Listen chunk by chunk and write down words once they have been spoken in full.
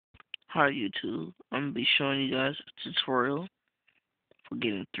Hi YouTube, I'm going to be showing you guys a tutorial for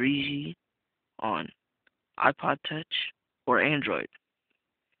getting 3G on iPod Touch or Android.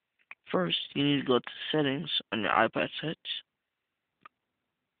 First, you need to go to settings on your iPod Touch.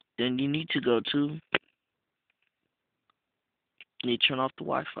 Then you need to go to, you need to turn off the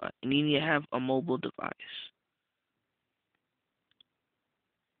Wi-Fi. And you need to have a mobile device.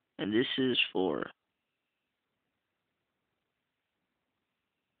 And this is for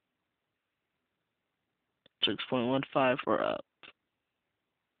 6.15 or up.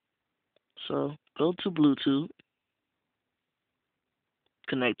 So, go to Bluetooth,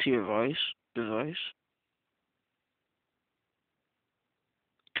 connect to your device,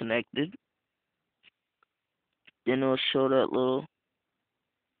 connected. Then it'll show that little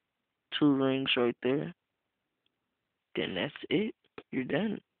two rings right there. Then that's it. You're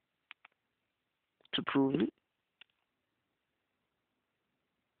done. To prove it,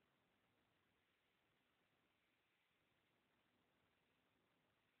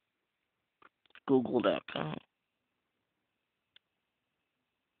 Google.com.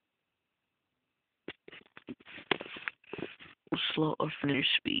 Slow or finish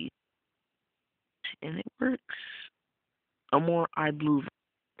speed, and it works. A more iBlue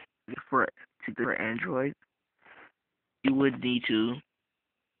for Android, you would need to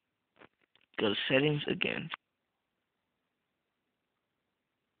go to settings again,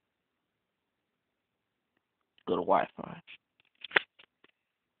 go to Wi-Fi,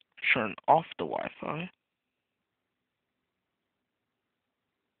 turn off the Wi-Fi,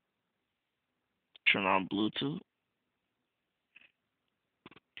 turn on Bluetooth.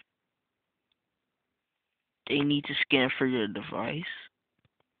 They need to scan for your device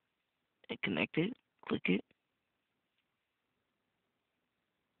and connect it. Click it.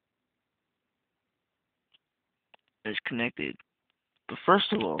 It's connected. But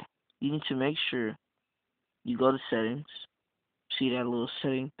first of all, you need to make sure you go to settings. See that little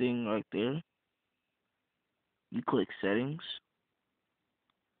setting thing right there? You click settings.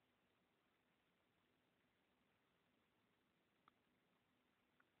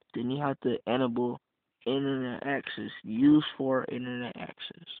 Then you have to enable internet access. Use for internet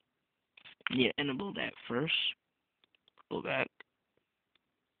access. Yeah, enable that first. Go back.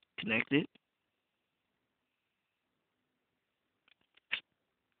 Connect it.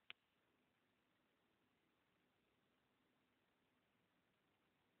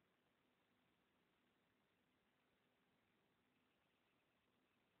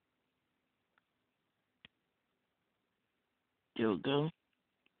 There we go.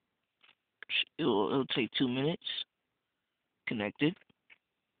 It'll take 2 minutes. Connect it.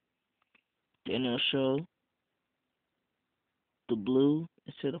 Then it'll show the blue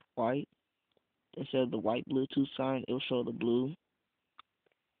instead of white. Instead of the white Bluetooth sign, it'll show the blue.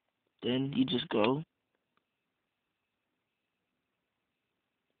 Then you just go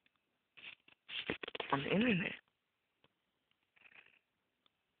on the internet.